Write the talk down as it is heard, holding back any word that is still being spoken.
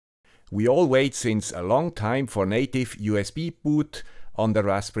We all wait since a long time for native USB boot on the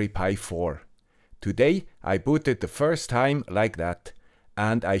Raspberry Pi 4. Today I booted the first time like that,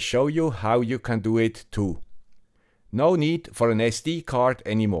 and I show you how you can do it too. No need for an SD card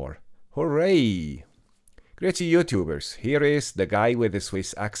anymore. Hooray! Grüezi YouTubers, here is the guy with the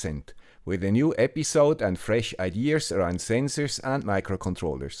Swiss accent, with a new episode and fresh ideas around sensors and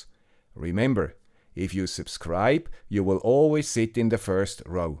microcontrollers. Remember, if you subscribe, you will always sit in the first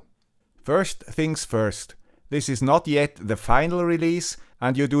row. First things first, this is not yet the final release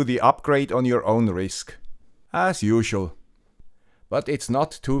and you do the upgrade on your own risk. As usual. But it's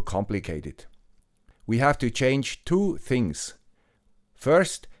not too complicated. We have to change two things.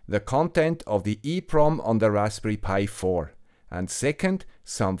 First, the content of the EEPROM on the Raspberry Pi 4. And second,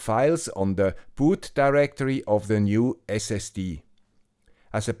 some files on the boot directory of the new SSD.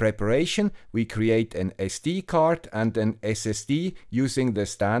 As a preparation, we create an SD card and an SSD using the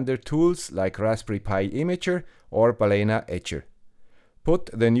standard tools like Raspberry Pi Imager or Balena Etcher. Put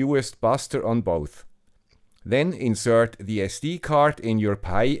the newest buster on both. Then insert the SD card in your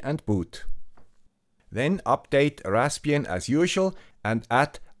Pi and boot. Then update Raspbian as usual and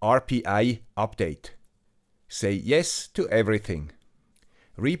add rpi-update. Say yes to everything.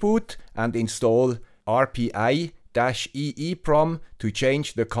 Reboot and install rpi-eeprom to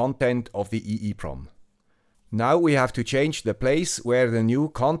change the content of the EEPROM. Now we have to change the place where the new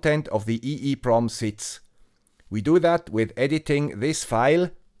content of the EEPROM sits. We do that with editing this file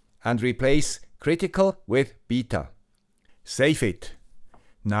and replace critical with beta. Save it.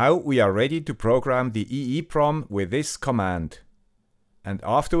 Now we are ready to program the EEPROM with this command. And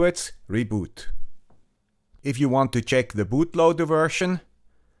afterwards reboot. If you want to check the bootloader version,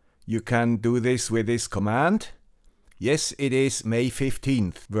 you can do this with this command. Yes, it is May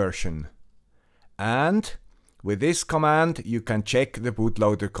 15th version. And with this command you can check the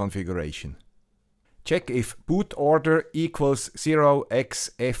bootloader configuration. Check if boot order equals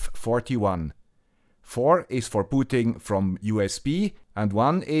 0xF41. 4 is for booting from USB and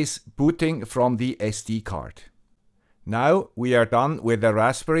 1 is booting from the SD card. Now we are done with the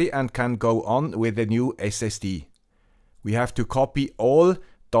Raspberry and can go on with the new SSD. We have to copy all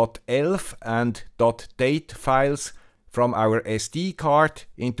 .elf and .date files from our SD card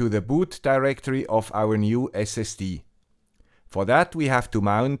into the boot directory of our new SSD. For that we have to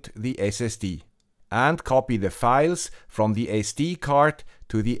mount the SSD and copy the files from the SD card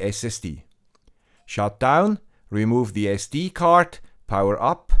to the SSD. Shut down, remove the SD card, power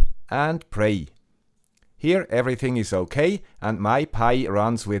up and pray. Here everything is okay and my Pi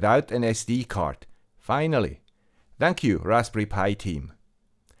runs without an SD card. Finally. Thank you, Raspberry Pi team.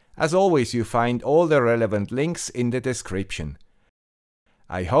 As always, you find all the relevant links in the description.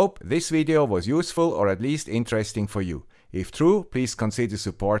 I hope this video was useful or at least interesting for you. If true, please consider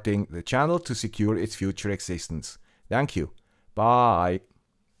supporting the channel to secure its future existence. Thank you. Bye.